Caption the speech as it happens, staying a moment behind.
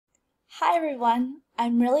Hi everyone!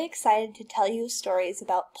 I'm really excited to tell you stories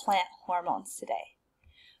about plant hormones today.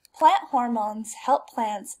 Plant hormones help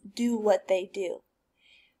plants do what they do.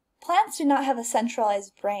 Plants do not have a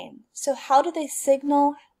centralized brain, so how do they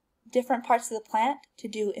signal different parts of the plant to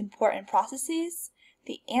do important processes?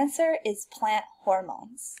 The answer is plant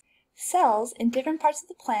hormones. Cells in different parts of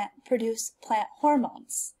the plant produce plant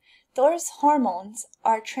hormones. Those hormones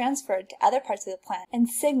are transferred to other parts of the plant and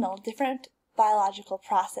signal different biological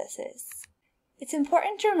processes. It's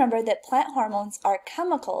important to remember that plant hormones are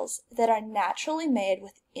chemicals that are naturally made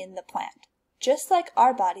within the plant, just like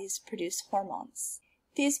our bodies produce hormones.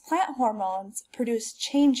 These plant hormones produce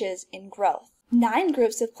changes in growth. 9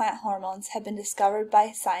 groups of plant hormones have been discovered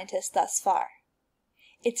by scientists thus far.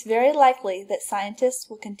 It's very likely that scientists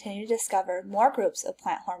will continue to discover more groups of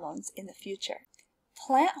plant hormones in the future.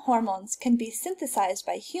 Plant hormones can be synthesized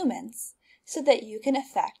by humans so that you can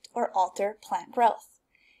affect or alter plant growth.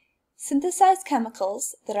 Synthesized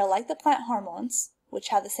chemicals that are like the plant hormones, which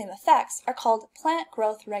have the same effects, are called plant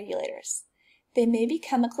growth regulators. They may be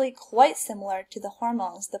chemically quite similar to the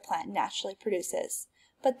hormones the plant naturally produces,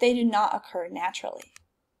 but they do not occur naturally.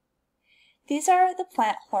 These are the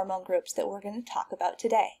plant hormone groups that we're going to talk about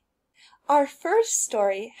today. Our first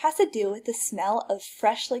story has to do with the smell of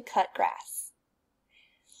freshly cut grass.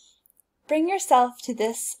 Bring yourself to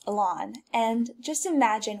this lawn and just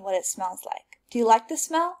imagine what it smells like. Do you like the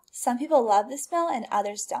smell? Some people love the smell and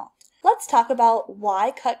others don't. Let's talk about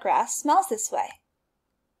why cut grass smells this way.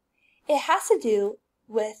 It has to do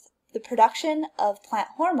with the production of plant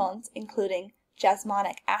hormones, including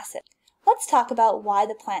Jasmonic acid. Let's talk about why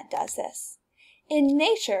the plant does this. In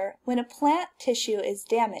nature, when a plant tissue is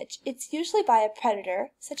damaged, it's usually by a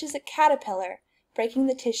predator, such as a caterpillar, breaking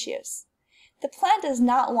the tissues. The plant does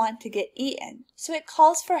not want to get eaten, so it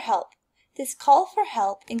calls for help. This call for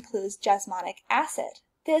help includes Jasmonic acid.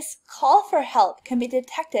 This call for help can be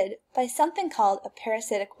detected by something called a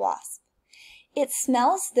parasitic wasp. It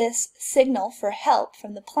smells this signal for help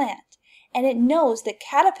from the plant, and it knows that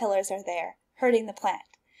caterpillars are there hurting the plant.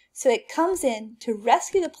 So it comes in to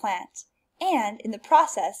rescue the plant and, in the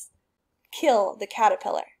process, kill the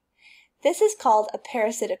caterpillar. This is called a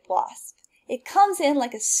parasitic wasp. It comes in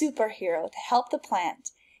like a superhero to help the plant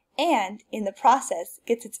and, in the process,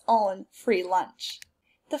 gets its own free lunch.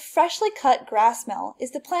 The freshly cut grass smell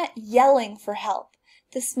is the plant yelling for help.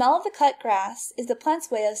 The smell of the cut grass is the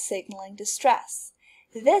plant's way of signaling distress.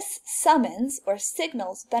 This summons or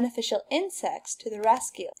signals beneficial insects to the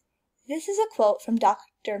rescue. This is a quote from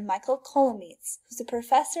Dr. Michael Kolomeitz, who's a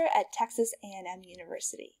professor at Texas A&M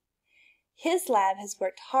University. His lab has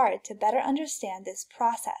worked hard to better understand this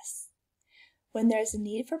process. When there is a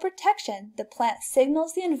need for protection, the plant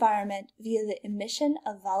signals the environment via the emission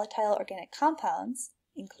of volatile organic compounds,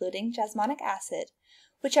 including Jasmonic acid,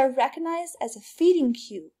 which are recognized as a feeding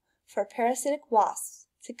cue for parasitic wasps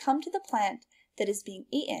to come to the plant that is being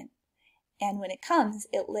eaten, and when it comes,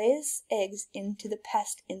 it lays eggs into the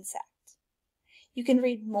pest insect. You can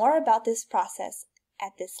read more about this process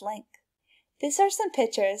at this link. These are some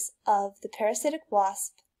pictures of the parasitic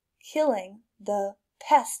wasp killing the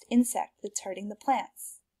pest insect that's hurting the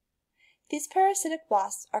plants. These parasitic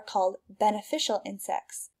wasps are called beneficial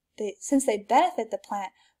insects, since they benefit the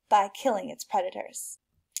plant by killing its predators.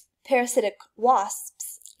 Parasitic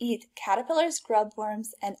wasps eat caterpillars, grubworms,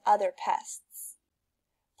 and other pests.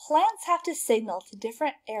 Plants have to signal to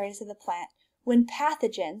different areas of the plant when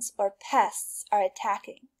pathogens or pests are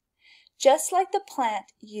attacking. Just like the plant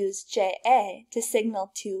used JA to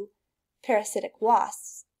signal to parasitic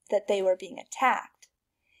wasps that they were being attacked,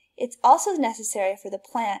 it's also necessary for the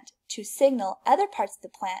plant to signal other parts of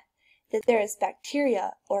the plant that there is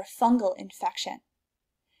bacteria or fungal infection.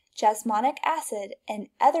 Jasmonic acid and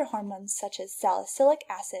other hormones such as salicylic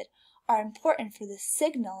acid are important for the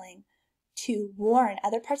signaling to warn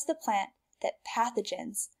other parts of the plant that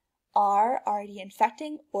pathogens are already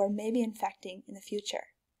infecting or may be infecting in the future.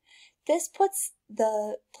 This puts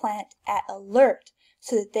the plant at alert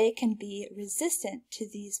so that they can be resistant to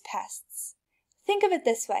these pests. Think of it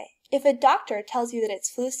this way. If a doctor tells you that it's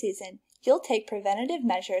flu season, you'll take preventative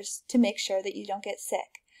measures to make sure that you don't get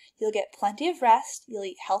sick. You'll get plenty of rest, you'll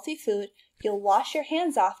eat healthy food, you'll wash your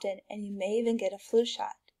hands often, and you may even get a flu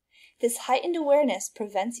shot. This heightened awareness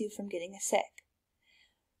prevents you from getting sick.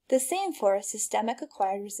 The same for systemic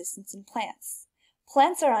acquired resistance in plants.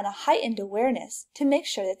 Plants are on a heightened awareness to make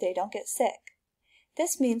sure that they don't get sick.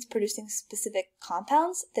 This means producing specific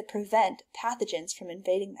compounds that prevent pathogens from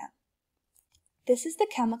invading them. This is the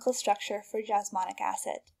chemical structure for Jasmonic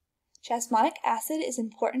acid. Jasmonic acid is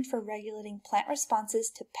important for regulating plant responses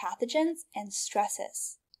to pathogens and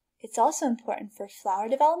stresses. It's also important for flower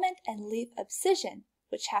development and leaf abscission,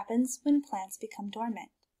 which happens when plants become dormant,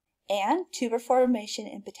 and tuber formation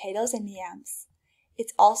in potatoes and yams.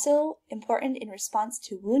 It's also important in response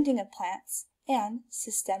to wounding of plants and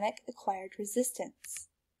systemic acquired resistance.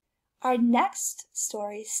 Our next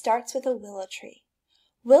story starts with a willow tree.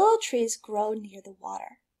 Willow trees grow near the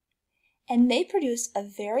water, and they produce a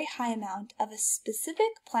very high amount of a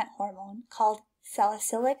specific plant hormone called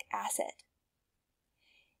salicylic acid.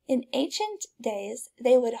 In ancient days,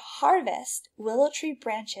 they would harvest willow tree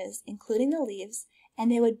branches, including the leaves,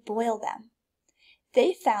 and they would boil them.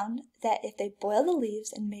 They found that if they boiled the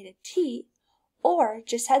leaves and made a tea, or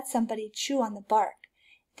just had somebody chew on the bark,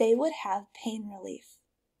 they would have pain relief.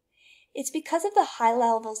 It's because of the high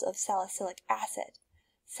levels of salicylic acid.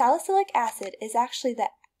 Salicylic acid is actually the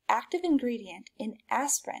active ingredient in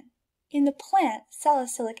aspirin. In the plant,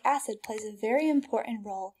 salicylic acid plays a very important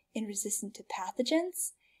role in resistance to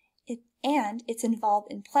pathogens, and it's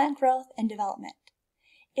involved in plant growth and development.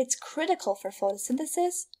 It's critical for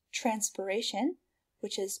photosynthesis, transpiration,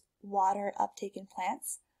 which is water uptake in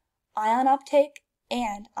plants, ion uptake,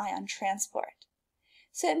 and ion transport.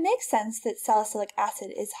 So it makes sense that salicylic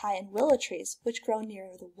acid is high in willow trees, which grow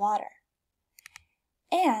near the water.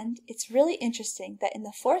 And it's really interesting that in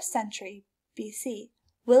the 4th century BC,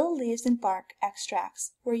 willow leaves and bark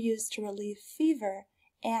extracts were used to relieve fever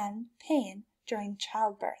and pain during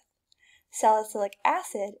childbirth. Salicylic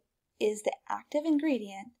acid is the active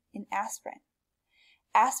ingredient in aspirin.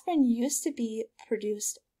 Aspirin used to be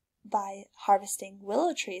produced by harvesting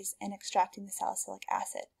willow trees and extracting the salicylic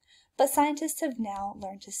acid, but scientists have now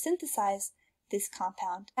learned to synthesize this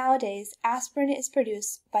compound. Nowadays, aspirin is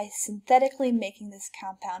produced by synthetically making this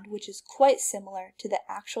compound, which is quite similar to the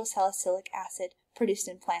actual salicylic acid produced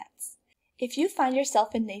in plants. If you find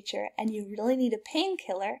yourself in nature and you really need a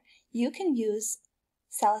painkiller, you can use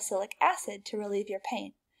salicylic acid to relieve your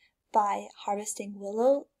pain by harvesting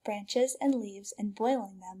willow branches and leaves and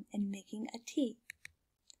boiling them and making a tea.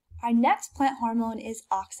 Our next plant hormone is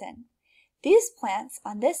auxin. These plants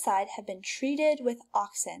on this side have been treated with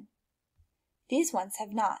auxin. These ones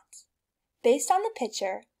have not. Based on the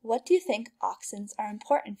picture, what do you think auxins are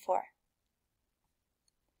important for?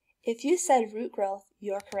 If you said root growth,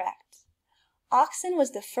 you're correct. Auxin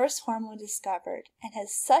was the first hormone discovered and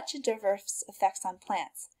has such diverse effects on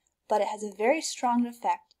plants, but it has a very strong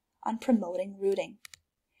effect on promoting rooting.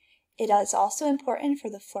 It is also important for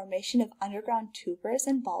the formation of underground tubers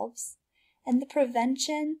and bulbs and the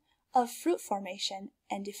prevention of fruit formation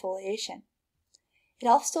and defoliation. It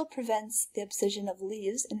also prevents the abscission of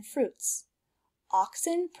leaves and fruits.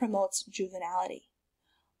 Auxin promotes juvenility.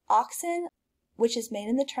 Auxin, which is made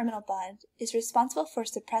in the terminal bud, is responsible for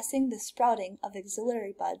suppressing the sprouting of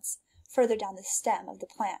axillary buds further down the stem of the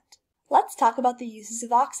plant. Let's talk about the uses of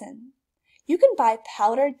auxin. You can buy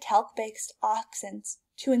powdered talc-based auxins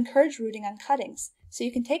to encourage rooting on cuttings. So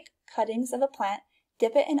you can take cuttings of a plant,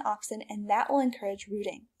 dip it in auxin, and that will encourage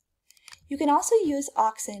rooting. You can also use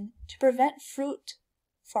auxin to prevent fruit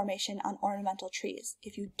formation on ornamental trees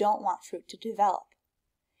if you don't want fruit to develop.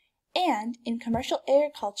 And in commercial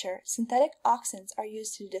agriculture, synthetic auxins are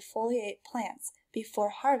used to defoliate plants before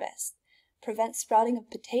harvest, prevent sprouting of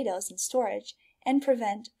potatoes in storage, and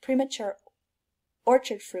prevent premature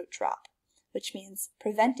orchard fruit drop, which means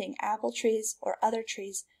preventing apple trees or other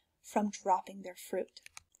trees from dropping their fruit.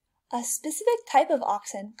 A specific type of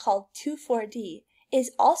auxin called 2,4-D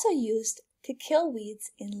is also used to kill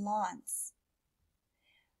weeds in lawns.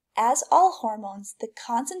 As all hormones, the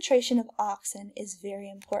concentration of auxin is very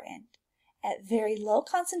important. At very low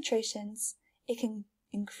concentrations, it can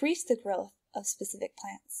increase the growth of specific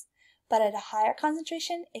plants, but at a higher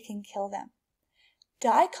concentration, it can kill them.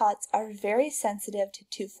 Dicots are very sensitive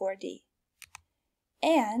to 2,4-D,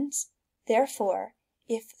 and therefore,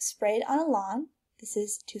 if sprayed on a lawn, this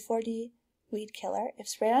is 2,4-D weed killer, if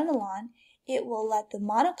sprayed on a lawn, it will let the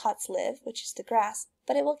monocots live, which is the grass,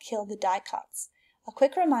 but it will kill the dicots. A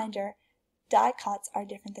quick reminder, dicots are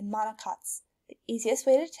different than monocots. The easiest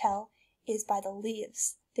way to tell is by the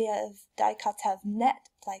leaves. Dicots have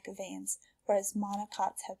net-like veins, whereas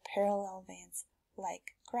monocots have parallel veins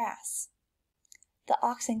like grass. The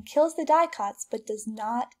auxin kills the dicots but does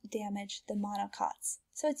not damage the monocots,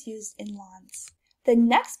 so it's used in lawns. The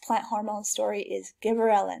next plant hormone story is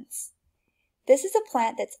gibberellins. This is a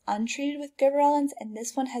plant that's untreated with gibberellins, and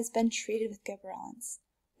this one has been treated with gibberellins.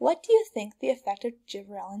 What do you think the effect of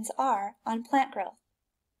gibberellins are on plant growth?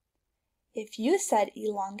 If you said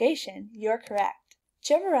elongation, you're correct.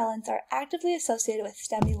 Gibberellins are actively associated with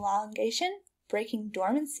stem elongation, breaking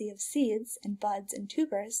dormancy of seeds and buds and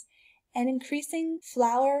tubers, and increasing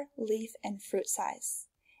flower, leaf, and fruit size.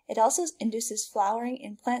 It also induces flowering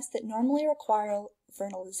in plants that normally require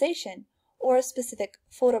vernalization or a specific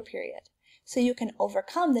photoperiod, so you can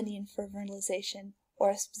overcome the need for vernalization or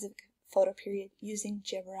a specific photoperiod using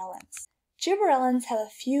gibberellins. Gibberellins have a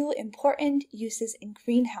few important uses in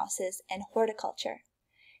greenhouses and horticulture.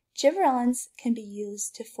 Gibberellins can be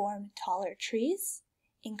used to form taller trees,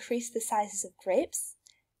 increase the sizes of grapes.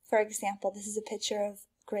 For example, this is a picture of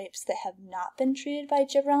grapes that have not been treated by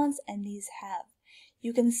gibberellins, and these have.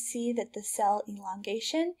 You can see that the cell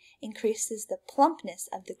elongation increases the plumpness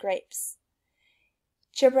of the grapes.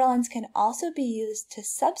 Gibberellins can also be used to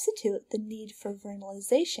substitute the need for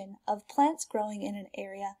vernalization of plants growing in an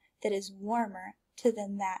area that is warmer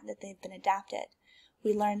than that they've been adapted.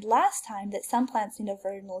 We learned last time that some plants need a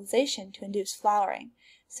vernalization to induce flowering,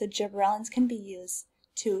 so gibberellins can be used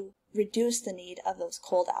to reduce the need of those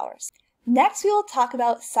cold hours. Next, we will talk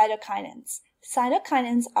about cytokinins.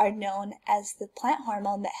 Cytokinins are known as the plant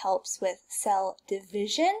hormone that helps with cell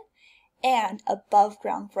division and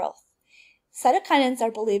above-ground growth. Cytokinins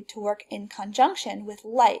are believed to work in conjunction with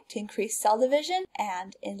light to increase cell division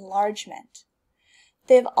and enlargement.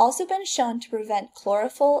 They have also been shown to prevent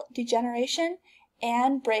chlorophyll degeneration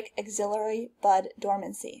and break axillary bud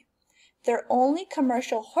dormancy. Their only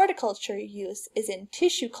commercial horticulture use is in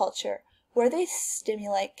tissue culture, where they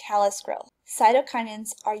stimulate callus growth.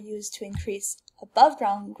 Cytokinins are used to increase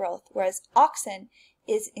above-ground growth, whereas auxin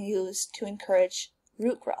is used to encourage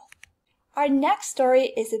root growth. Our next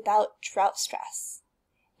story is about drought stress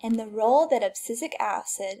and the role that abscisic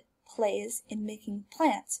acid plays in making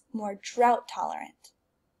plants more drought tolerant.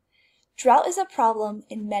 Drought is a problem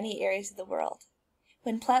in many areas of the world.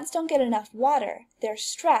 When plants don't get enough water, they're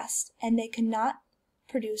stressed and they cannot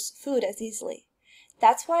produce food as easily.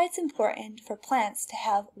 That's why it's important for plants to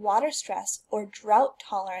have water stress or drought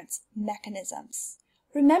tolerance mechanisms.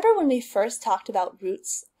 Remember when we first talked about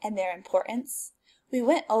roots and their importance? We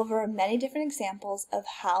went over many different examples of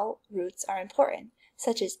how roots are important,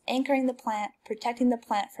 such as anchoring the plant, protecting the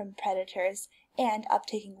plant from predators, and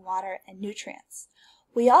uptaking water and nutrients.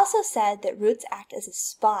 We also said that roots act as a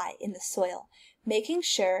spy in the soil, making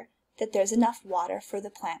sure that there's enough water for the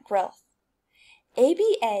plant growth.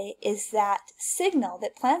 ABA is that signal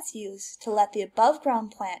that plants use to let the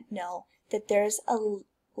above-ground plant know that there's a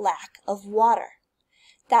lack of water.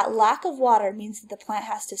 That lack of water means that the plant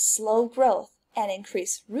has to slow growth and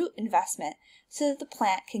increase root investment so that the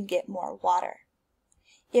plant can get more water.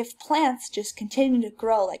 If plants just continue to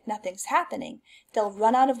grow like nothing's happening, they'll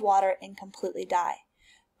run out of water and completely die.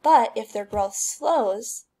 But if their growth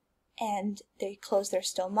slows and they close their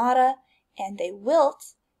stomata and they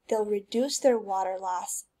wilt, they'll reduce their water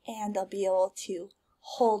loss and they'll be able to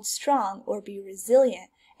hold strong or be resilient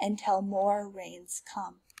until more rains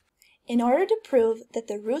come. In order to prove that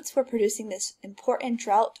the roots were producing this important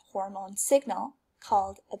drought hormone signal,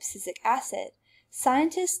 called abscisic acid,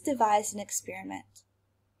 scientists devised an experiment.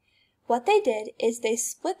 What they did is they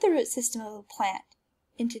split the root system of a plant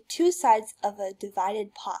into two sides of a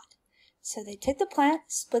divided pot. So they took the plant,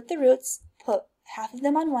 split the roots, put half of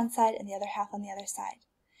them on one side and the other half on the other side.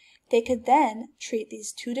 They could then treat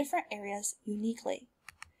these two different areas uniquely.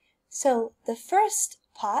 So the first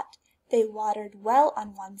pot, they watered well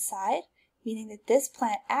on one side, meaning that this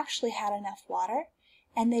plant actually had enough water,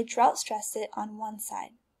 and they drought stressed it on one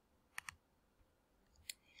side.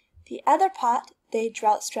 The other pot, they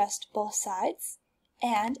drought stressed both sides,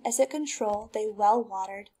 and as a control, they well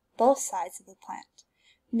watered both sides of the plant,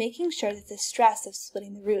 making sure that the stress of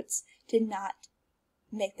splitting the roots did not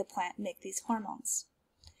make the plant make these hormones.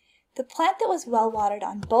 The plant that was well watered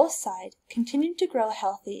on both sides continued to grow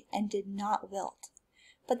healthy and did not wilt.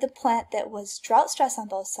 But the plant that was drought stressed on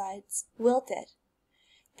both sides wilted.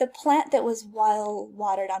 The plant that was well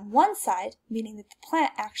watered on one side, meaning that the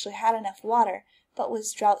plant actually had enough water but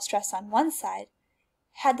was drought stressed on one side,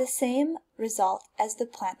 had the same result as the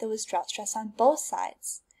plant that was drought stressed on both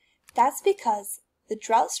sides. That's because the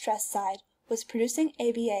drought stressed side was producing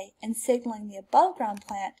ABA and signaling the above ground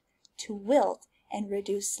plant to wilt and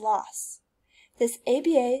reduce loss. This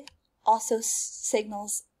ABA also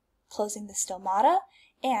signals closing the stomata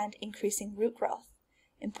and increasing root growth,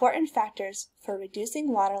 important factors for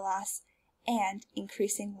reducing water loss and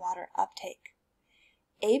increasing water uptake.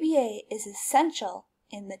 ABA is essential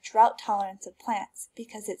in the drought tolerance of plants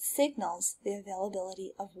because it signals the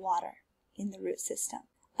availability of water in the root system.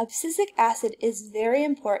 Abscisic acid is very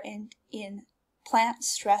important in plant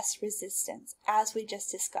stress resistance, as we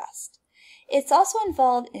just discussed. It's also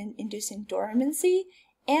involved in inducing dormancy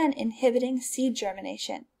and inhibiting seed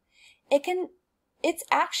germination. It can Its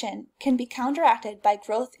action can be counteracted by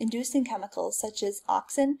growth-inducing chemicals such as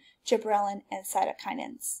auxin, gibberellin, and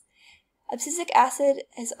cytokinins. Abscisic acid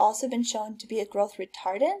has also been shown to be a growth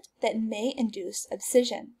retardant that may induce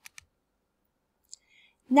abscission.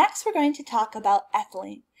 Next, we're going to talk about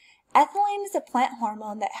ethylene. Ethylene is a plant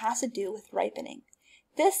hormone that has to do with ripening.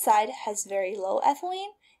 This side has very low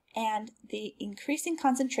ethylene, and the increasing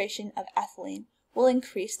concentration of ethylene will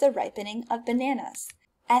increase the ripening of bananas.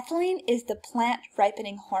 Ethylene is the plant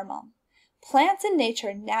ripening hormone. Plants in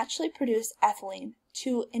nature naturally produce ethylene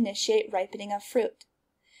to initiate ripening of fruit.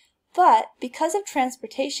 But because of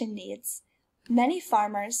transportation needs, many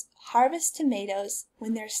farmers harvest tomatoes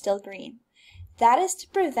when they're still green. That is to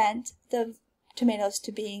prevent the tomatoes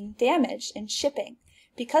to being damaged in shipping.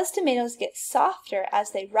 Because tomatoes get softer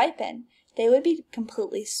as they ripen, they would be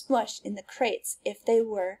completely smushed in the crates if they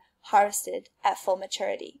were harvested at full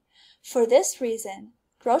maturity. For this reason,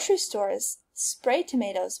 grocery stores spray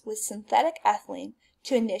tomatoes with synthetic ethylene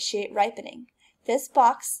to initiate ripening. This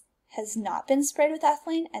box has not been sprayed with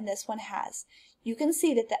ethylene, and this one has. You can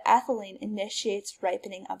see that the ethylene initiates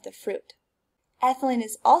ripening of the fruit. Ethylene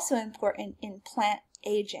is also important in plant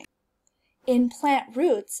aging. In plant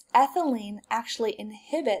roots, ethylene actually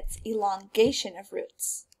inhibits elongation of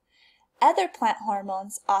roots. Other plant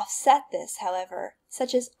hormones offset this, however,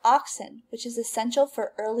 such as auxin, which is essential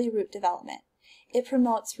for early root development. It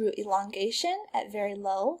promotes root elongation at very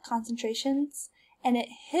low concentrations, and it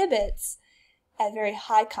inhibits at very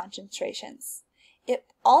high concentrations.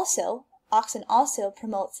 Auxin also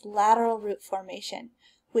promotes lateral root formation,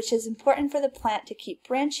 which is important for the plant to keep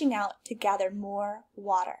branching out to gather more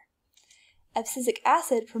water. Abscisic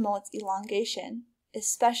acid promotes elongation,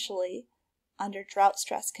 especially under drought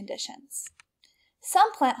stress conditions.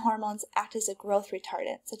 Some plant hormones act as a growth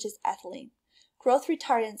retardant, such as ethylene. Growth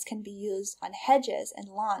retardants can be used on hedges and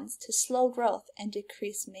lawns to slow growth and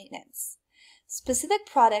decrease maintenance. Specific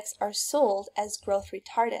products are sold as growth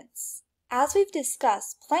retardants. As we've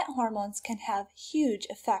discussed, plant hormones can have huge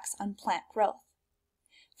effects on plant growth.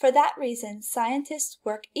 For that reason, scientists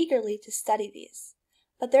work eagerly to study these,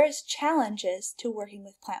 but there is challenges to working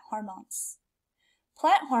with plant hormones.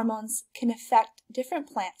 Plant hormones can affect different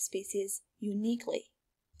plant species uniquely.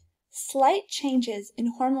 Slight changes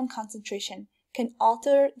in hormone concentration can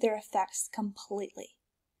alter their effects completely.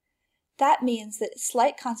 That means that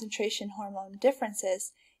slight concentration hormone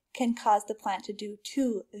differences can cause the plant to do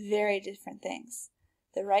two very different things.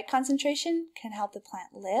 The right concentration can help the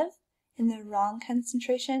plant live, and the wrong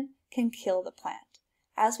concentration can kill the plant,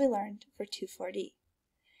 as we learned for 2,4-D.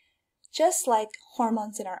 Just like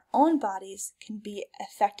hormones in our own bodies can be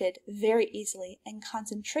affected very easily, and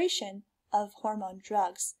concentration of hormone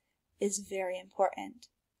drugs is very important.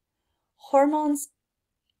 Hormones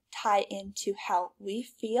tie into how we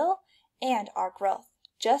feel and our growth,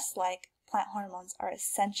 just like plant hormones are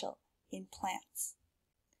essential in plants.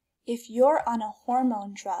 If you're on a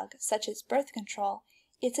hormone drug, such as birth control,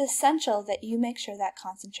 it's essential that you make sure that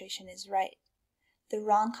concentration is right. The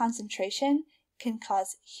wrong concentration can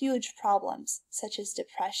cause huge problems, such as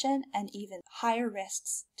depression and even higher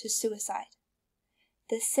risks to suicide.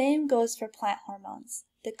 The same goes for plant hormones.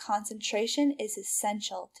 The concentration is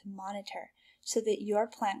essential to monitor so that your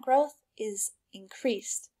plant growth is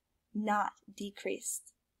increased, not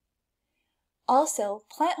decreased. Also,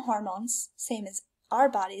 plant hormones, same as our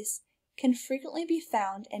bodies, can frequently be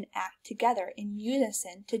found and act together in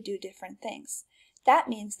unison to do different things. That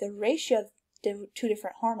means the ratio of the two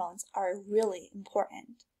different hormones are really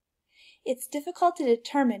important. It's difficult to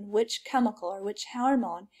determine which chemical or which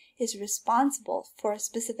hormone is responsible for a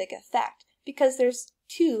specific effect because there's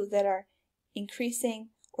two that are increasing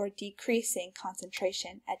or decreasing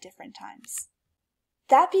concentration at different times.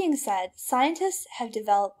 That being said, scientists have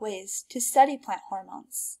developed ways to study plant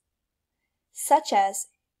hormones, such as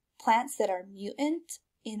plants that are mutant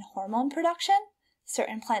in hormone production.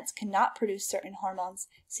 Certain plants cannot produce certain hormones,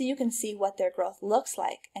 so you can see what their growth looks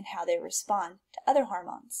like and how they respond to other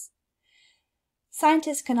hormones.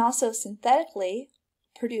 Scientists can also synthetically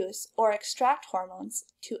produce or extract hormones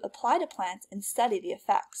to apply to plants and study the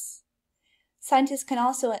effects. Scientists can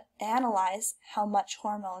also analyze how much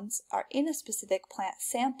hormones are in a specific plant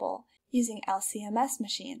sample using LC-MS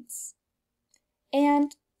machines.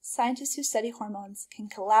 And scientists who study hormones can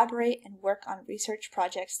collaborate and work on research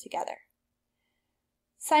projects together.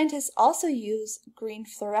 Scientists also use green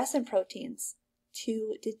fluorescent proteins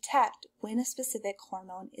to detect when a specific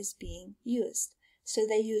hormone is being used. So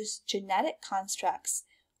they use genetic constructs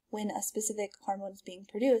when a specific hormone is being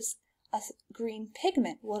produced. A green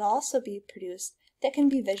pigment will also be produced that can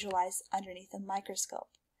be visualized underneath a microscope.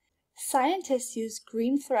 Scientists use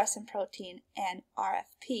green fluorescent protein and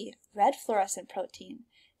RFP, red fluorescent protein,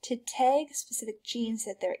 to tag specific genes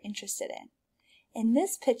that they're interested in. In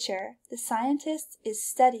this picture, the scientist is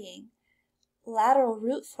studying lateral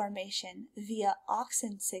root formation via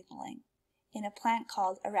auxin signaling in a plant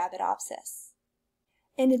called Arabidopsis.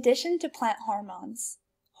 In addition to plant hormones,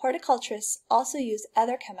 horticulturists also use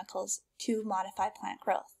other chemicals to modify plant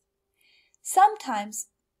growth. Sometimes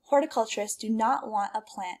horticulturists do not want a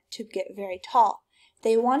plant to get very tall.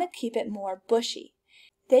 They want to keep it more bushy.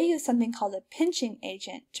 They use something called a pinching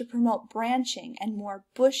agent to promote branching and more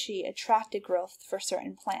bushy, attractive growth for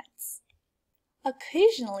certain plants.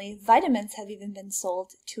 Occasionally, vitamins have even been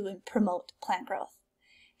sold to promote plant growth.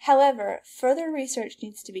 However, further research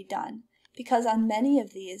needs to be done because on many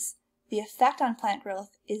of these, the effect on plant growth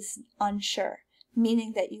is unsure,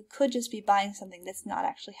 meaning that you could just be buying something that's not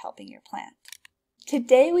actually helping your plant.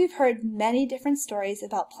 Today we've heard many different stories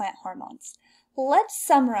about plant hormones. Let's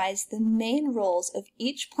summarize the main roles of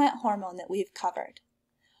each plant hormone that we've covered.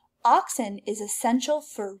 Auxin is essential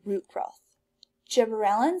for root growth.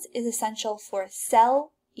 Gibberellin is essential for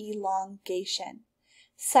cell elongation.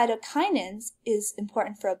 Cytokinins is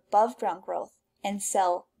important for above ground growth and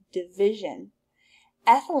cell division.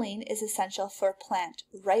 Ethylene is essential for plant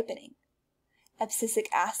ripening. Abscisic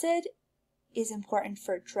acid is important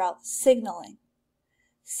for drought signaling.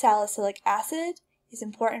 Salicylic acid is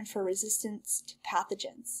important for resistance to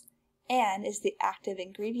pathogens and is the active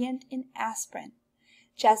ingredient in aspirin.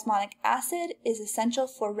 Jasmonic acid is essential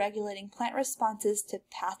for regulating plant responses to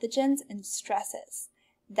pathogens and stresses.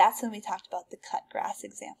 That's when we talked about the cut grass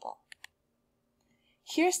example.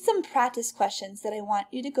 Here's some practice questions that I want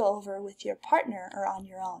you to go over with your partner or on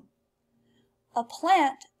your own. A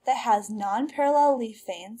plant that has non-parallel leaf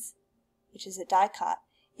veins, which is a dicot,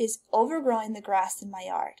 is overgrowing the grass in my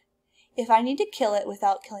yard. If I need to kill it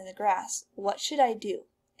without killing the grass, what should I do?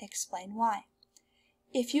 Explain why.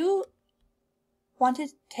 If you want to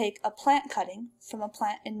take a plant cutting from a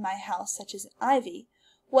plant in my house, such as an ivy,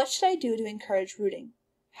 what should I do to encourage rooting?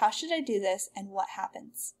 How should I do this and what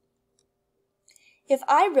happens? If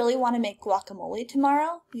I really want to make guacamole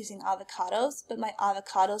tomorrow using avocados, but my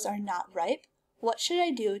avocados are not ripe, what should I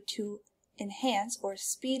do to enhance or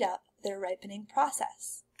speed up their ripening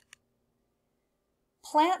process?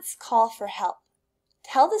 Plants call for help.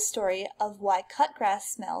 Tell the story of why cut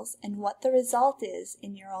grass smells and what the result is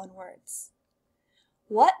in your own words.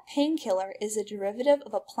 What painkiller is a derivative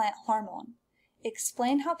of a plant hormone?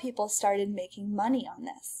 Explain how people started making money on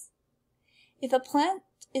this. If a plant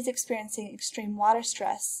is experiencing extreme water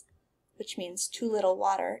stress, which means too little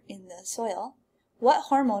water in the soil, what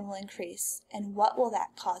hormone will increase and what will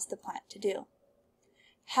that cause the plant to do?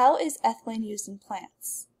 How is ethylene used in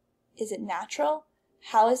plants? Is it natural?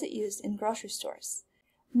 How is it used in grocery stores?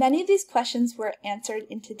 Many of these questions were answered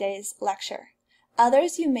in today's lecture.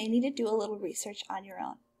 Others you may need to do a little research on your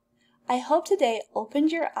own. I hope today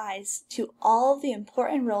opened your eyes to all of the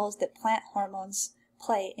important roles that plant hormones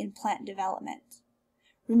play in plant development.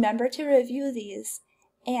 Remember to review these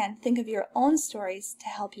and think of your own stories to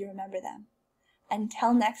help you remember them.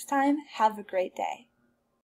 Until next time, have a great day.